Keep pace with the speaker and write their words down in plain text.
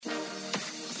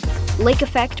Lake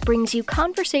Effect brings you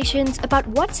conversations about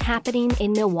what's happening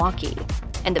in Milwaukee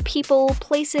and the people,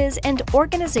 places, and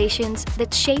organizations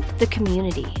that shape the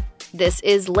community. This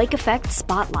is Lake Effect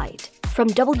Spotlight from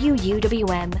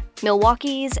WUWM,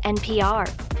 Milwaukee's NPR.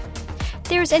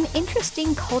 There's an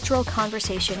interesting cultural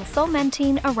conversation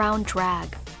fomenting around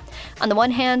drag. On the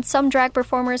one hand, some drag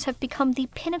performers have become the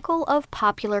pinnacle of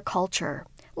popular culture,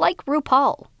 like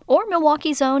RuPaul or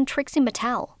Milwaukee's own Trixie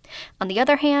Mattel. On the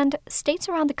other hand, states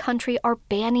around the country are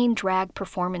banning drag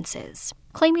performances,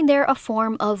 claiming they're a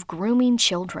form of grooming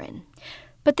children.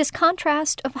 But this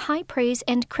contrast of high praise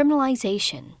and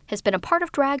criminalization has been a part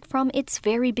of drag from its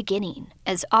very beginning,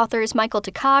 as authors Michael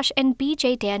Takash and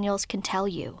B.J. Daniels can tell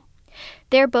you.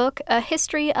 Their book, A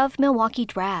History of Milwaukee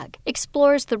Drag,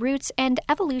 explores the roots and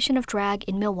evolution of drag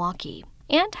in Milwaukee,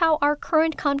 and how our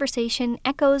current conversation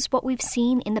echoes what we've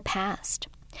seen in the past.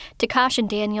 Takash and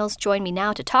Daniels join me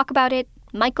now to talk about it.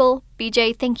 Michael,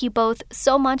 BJ, thank you both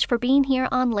so much for being here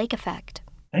on Lake Effect.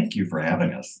 Thank you for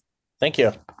having us. Thank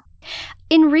you.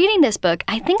 In reading this book,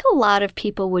 I think a lot of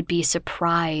people would be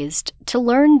surprised to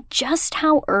learn just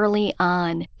how early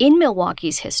on in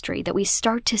Milwaukee's history that we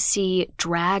start to see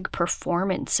drag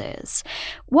performances.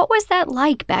 What was that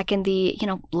like back in the,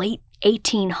 late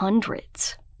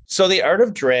 1800s? So the art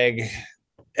of drag,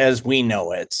 as we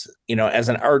know it, as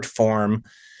an art form,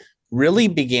 really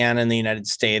began in the United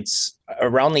States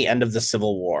around the end of the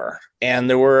Civil War. And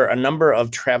there were a number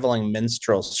of traveling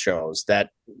minstrel shows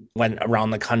that went around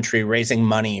the country raising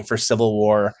money for Civil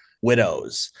War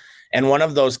widows. And one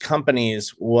of those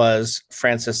companies was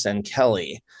Francis and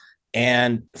Kelly.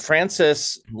 And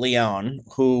Francis Leon,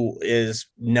 who is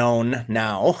known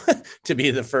now to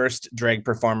be the first drag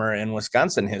performer in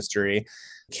Wisconsin history,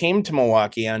 came to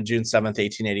Milwaukee on June 7th,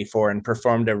 1884, and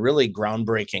performed a really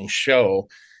groundbreaking show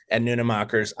at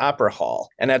Nunemacher's Opera Hall.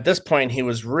 And at this point, he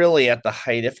was really at the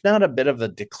height, if not a bit of a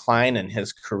decline in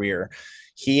his career.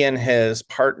 He and his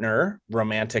partner,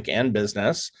 romantic and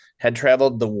business, had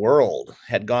traveled the world,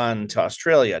 had gone to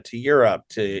Australia, to Europe,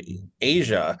 to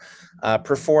Asia,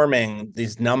 performing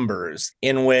these numbers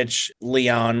in which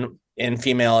Leon, in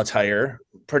female attire,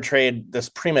 portrayed this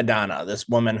prima donna, this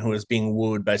woman who was being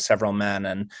wooed by several men.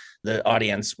 And the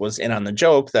audience was in on the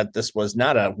joke that this was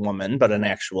not a woman, but an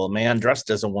actual man dressed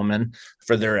as a woman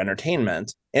for their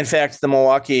entertainment. In fact, the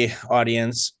Milwaukee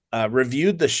audience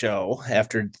reviewed the show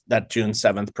after that June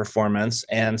 7th performance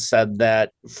and said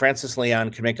that Francis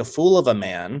Leon could make a fool of a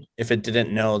man if it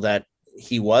didn't know that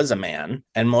he was a man.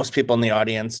 And most people in the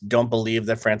audience don't believe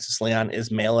that Francis Leon is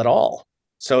male at all.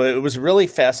 So it was really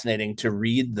fascinating to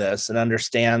read this and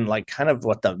understand kind of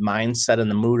what the mindset and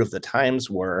the mood of the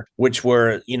times were, which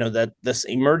were, that this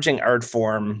emerging art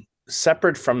form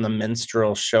separate from the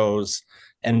minstrel shows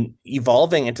and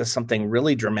evolving into something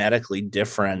really dramatically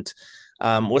different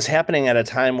was happening at a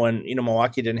time when,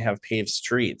 Milwaukee didn't have paved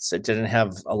streets. It didn't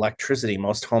have electricity.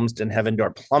 Most homes didn't have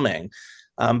indoor plumbing.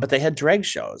 But they had drag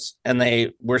shows, and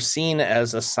they were seen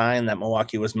as a sign that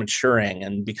Milwaukee was maturing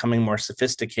and becoming more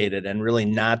sophisticated and really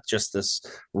not just this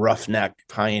roughneck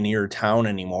pioneer town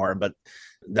anymore, but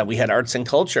that we had arts and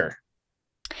culture.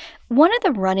 One of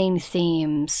the running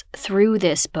themes through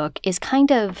this book is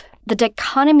kind of the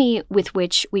dichotomy with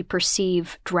which we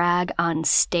perceive drag on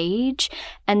stage,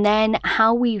 and then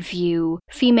how we view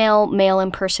female-male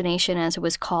impersonation, as it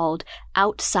was called,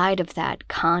 outside of that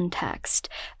context.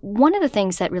 One of the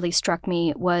things that really struck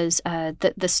me was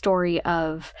the story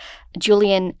of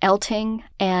Julian Elting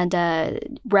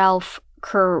and Ralph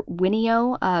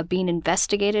Kerwinio being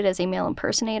investigated as a male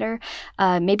impersonator,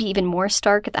 maybe even more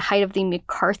stark at the height of the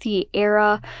McCarthy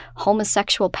era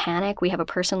homosexual panic. We have a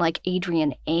person like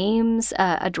Adrienne Ames,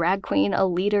 a drag queen, a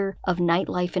leader of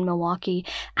nightlife in Milwaukee.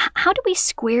 How do we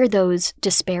square those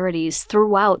disparities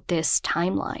throughout this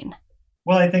timeline?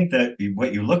 Well, I think that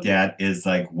what you look at is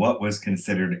what was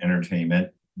considered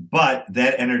entertainment, but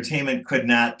that entertainment could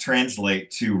not translate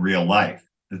to real life.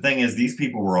 The thing is, these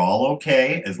people were all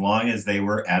okay as long as they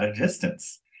were at a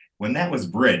distance. When that was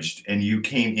bridged and you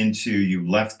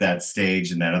left that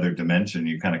stage and that other dimension,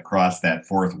 you kind of crossed that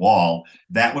fourth wall,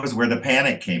 that was where the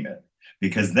panic came in.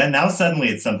 Because then now suddenly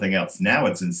it's something else. Now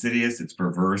it's insidious, it's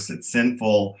perverse, it's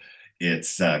sinful,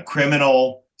 it's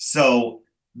criminal. So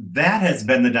that has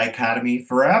been the dichotomy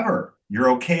forever.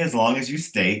 You're okay as long as you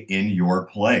stay in your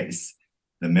place.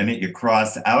 The minute you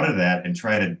cross out of that and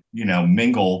try to,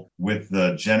 mingle with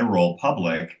the general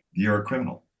public, you're a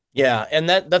criminal. Yeah, and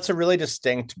that's a really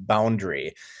distinct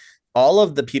boundary. All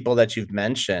of the people that you've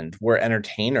mentioned were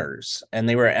entertainers, and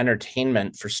they were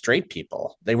entertainment for straight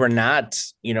people. They were not,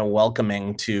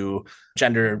 welcoming to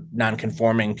gender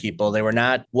nonconforming people. They were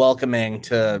not welcoming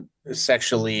to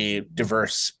sexually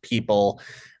diverse people.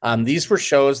 These were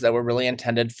shows that were really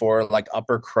intended for like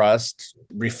upper crust,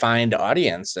 refined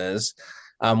audiences,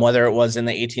 whether it was in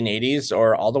the 1880s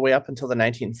or all the way up until the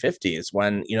 1950s,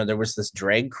 when, you know, there was this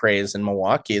drag craze in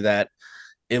Milwaukee that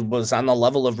it was on the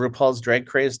level of RuPaul's drag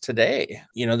craze today.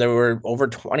 You know, there were over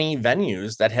 20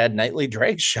 venues that had nightly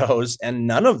drag shows, and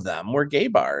none of them were gay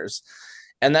bars.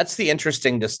 And that's the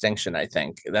interesting distinction, I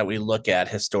think, that we look at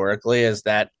historically, is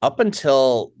that up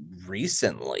until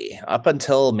recently, up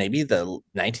until maybe the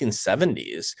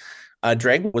 1970s,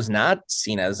 drag was not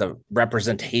seen as a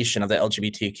representation of the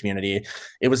LGBT community.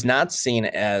 It was not seen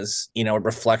as, you know, a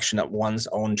reflection of one's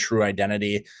own true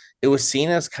identity. It was seen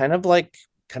as kind of like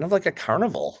a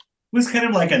carnival. It was kind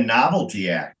of like a novelty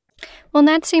act. Well, and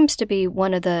that seems to be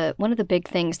one of the big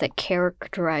things that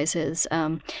characterizes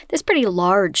this pretty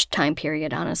large time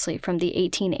period, honestly, from the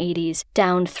 1880s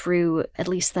down through at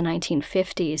least the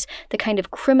 1950s, the kind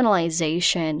of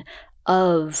criminalization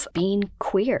of being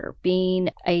queer, being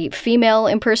a female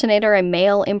impersonator, a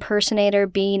male impersonator,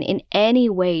 being in any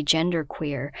way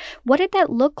genderqueer. What did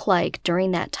that look like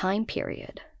during that time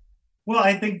period? Well,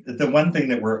 I think that the one thing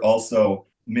that we're also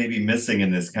maybe missing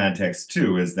in this context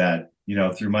too is that, you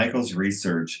know, through Michael's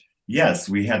research, yes,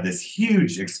 we had this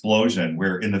huge explosion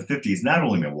where in the 50s, not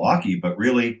only Milwaukee, but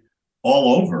really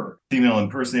all over, female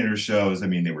impersonator shows. I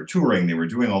mean, they were touring, they were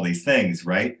doing all these things,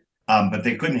 right? But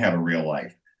they couldn't have a real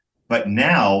life. But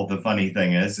now the funny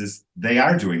thing is they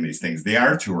are doing these things. They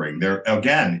are touring. They're,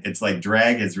 again, it's like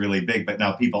drag is really big, but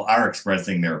now people are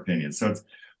expressing their opinions. So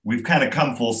we've kind of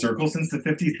come full circle since the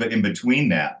 50s, but in between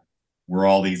that were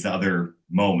all these other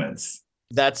moments.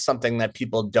 That's something that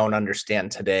people don't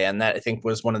understand today. And that, I think,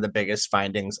 was one of the biggest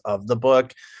findings of the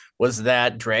book, was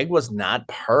that drag was not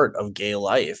part of gay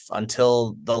life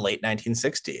until the late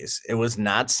 1960s. It was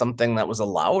not something that was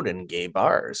allowed in gay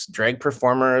bars, drag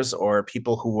performers or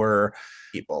people who were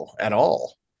people at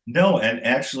all. No, and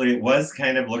actually it was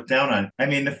kind of looked down on. I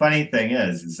mean, the funny thing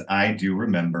is I do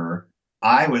remember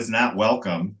I was not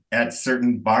welcome at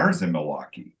certain bars in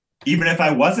Milwaukee, even if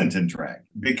I wasn't in drag,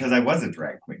 because I was a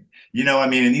drag queen. You know, I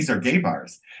mean, and these are gay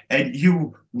bars. And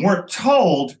you weren't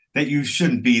told that you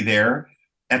shouldn't be there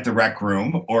at the rec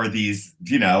room or these,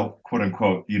 you know, quote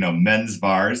unquote, you know, men's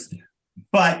bars.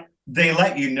 But they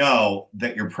let you know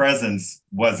that your presence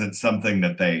wasn't something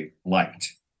that they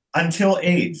liked until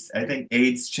AIDS. I think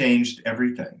AIDS changed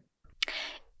everything.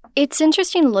 It's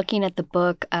interesting looking at the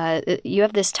book. You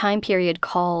have this time period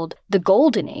called the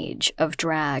Golden Age of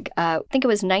drag. I think it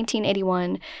was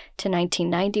 1981 to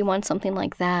 1991, something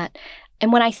like that.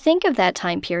 And when I think of that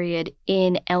time period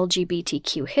in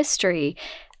LGBTQ history,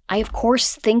 I, of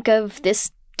course, think of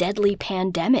this deadly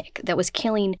pandemic that was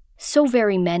killing so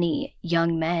very many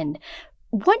young men.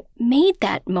 What made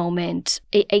that moment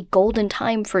a golden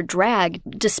time for drag,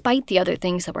 despite the other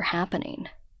things that were happening?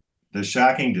 The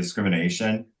shocking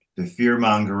discrimination, the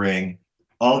fear-mongering,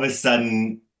 all of a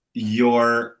sudden,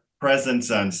 your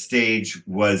presence on stage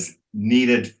was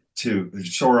needed to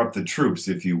shore up the troops,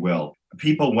 if you will.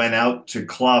 People went out to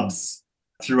clubs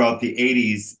throughout the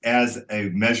 80s as a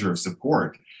measure of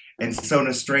support. And so in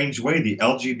a strange way, the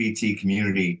LGBT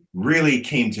community really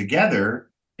came together,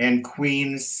 and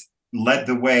queens led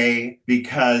the way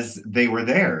because they were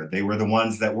there. They were the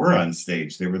ones that were on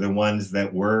stage. They were the ones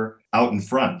that were out in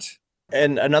front.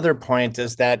 And another point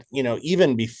is that, you know,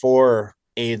 even before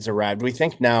AIDS arrived, we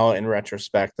think now in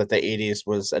retrospect that the 80s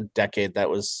was a decade that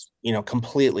was, you know,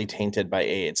 completely tainted by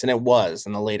AIDS. And it was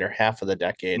in the later half of the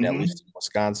decade, at least in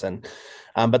Wisconsin.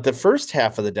 But the first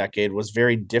half of the decade was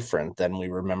very different than we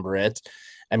remember it.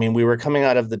 I mean, we were coming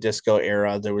out of the disco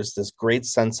era. There was this great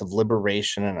sense of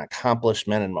liberation and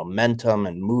accomplishment and momentum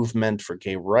and movement for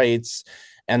gay rights.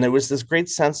 And there was this great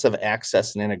sense of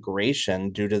access and integration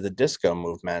due to the disco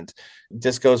movement.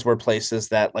 Discos were places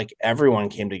that like everyone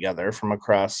came together from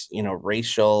across, you know,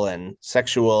 racial and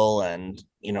sexual and,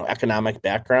 you know, economic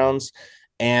backgrounds.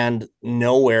 And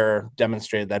nowhere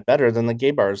demonstrated that better than the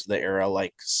gay bars of the era,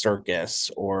 like Circus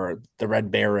or the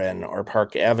Red Baron or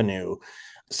Park Avenue.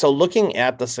 So looking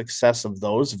at the success of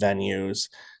those venues,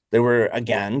 there were,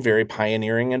 again, very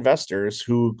pioneering investors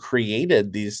who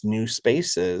created these new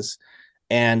spaces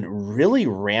and really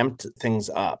ramped things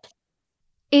up.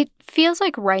 It feels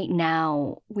like right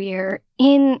now we're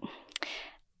in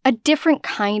a different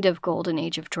kind of golden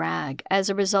age of drag as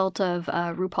a result of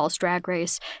RuPaul's Drag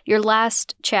Race. Your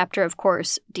last chapter, of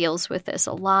course, deals with this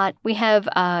a lot. We have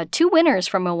 2 winners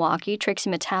from Milwaukee, Trixie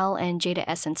Mattel and Jada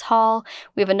Essence Hall.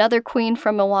 We have another queen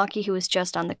from Milwaukee who is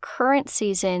just on the current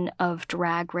season of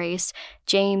Drag Race,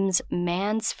 James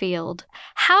Mansfield.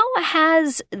 How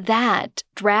has that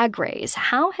Drag Race,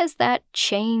 how has that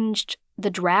changed the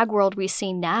drag world we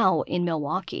see now in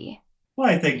Milwaukee? Well,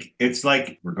 I think it's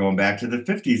like we're going back to the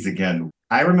 50s again.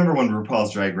 I remember when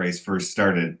RuPaul's Drag Race first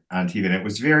started on TV, and it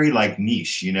was very like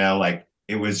niche, like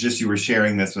it was just you were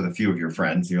sharing this with a few of your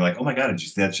friends. And you're like, oh my God, did you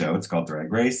see that show? It's called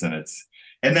Drag Race. And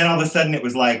then all of a sudden it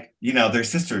was like, their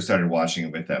sister started watching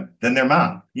it with them, then their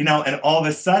mom, and all of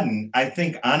a sudden, I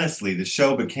think honestly, the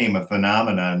show became a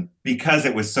phenomenon because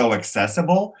it was so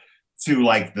accessible to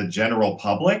like the general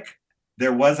public.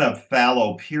 There was a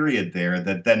fallow period there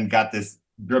that then got this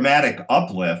dramatic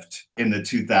uplift in the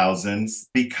 2000s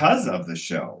because of the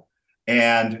show.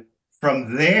 And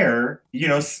from there,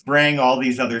 sprang all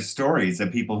these other stories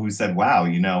of people who said, wow,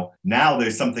 now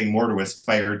there's something more to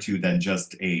aspire to than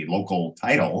just a local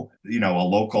title, a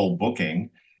local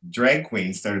booking. Drag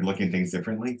queens started looking at things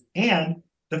differently. And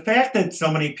the fact that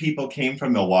so many people came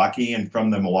from Milwaukee and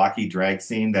from the Milwaukee drag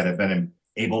scene that have been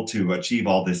able to achieve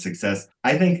all this success,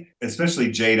 I think especially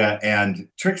Jada and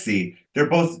Trixie, they're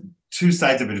both 2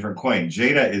 sides of a different coin.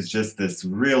 Jada is just this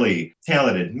really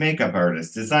talented makeup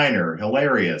artist, designer,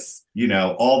 hilarious,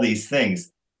 all these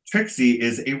things. Trixie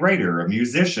is a writer, a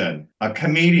musician, a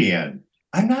comedian.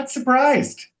 I'm not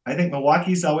surprised. I think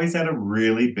Milwaukee's always had a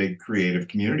really big creative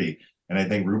community. And I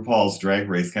think RuPaul's Drag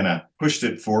Race kind of pushed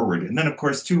it forward. And then, of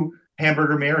course, 2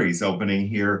 Hamburger Marys opening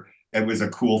here. It was a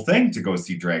cool thing to go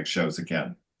see drag shows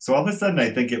again. So all of a sudden, I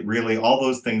think it really, all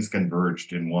those things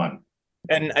converged in one.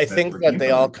 And I think that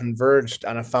they all converged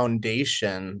on a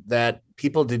foundation that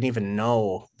people didn't even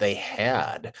know they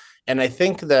had. And I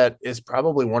think that is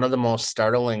probably one of the most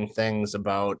startling things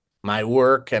about my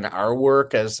work and our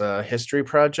work as a history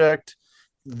project.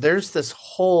 There's this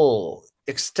whole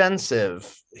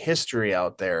extensive history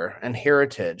out there and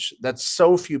heritage that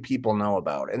so few people know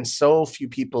about, and so few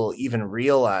people even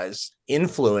realize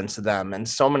influence them in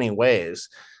so many ways.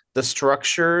 The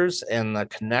structures and the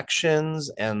connections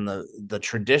and the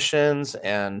traditions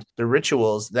and the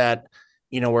rituals that,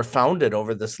 were founded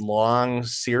over this long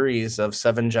series of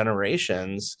 7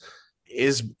 generations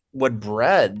is what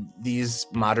bred these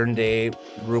modern day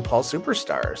RuPaul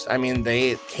superstars. I mean,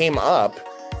 they came up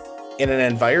in an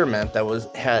environment that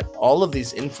had all of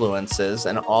these influences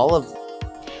and all of.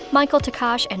 Michael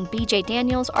Takash and BJ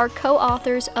Daniels are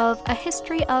co-authors of A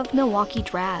History of Milwaukee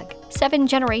Drag, 7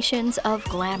 Generations of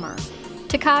Glamour.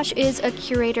 Takash is a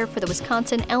curator for the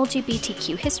Wisconsin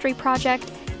LGBTQ History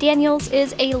Project. Daniels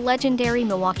is a legendary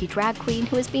Milwaukee drag queen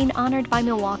who is being honored by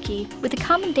Milwaukee with a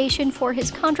commendation for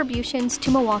his contributions to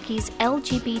Milwaukee's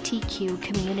LGBTQ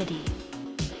community.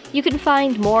 You can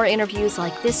find more interviews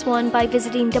like this one by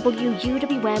visiting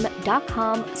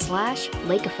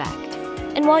wuwm.com/Lake Effect.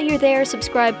 And while you're there,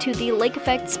 subscribe to the Lake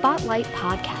Effect Spotlight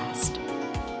podcast.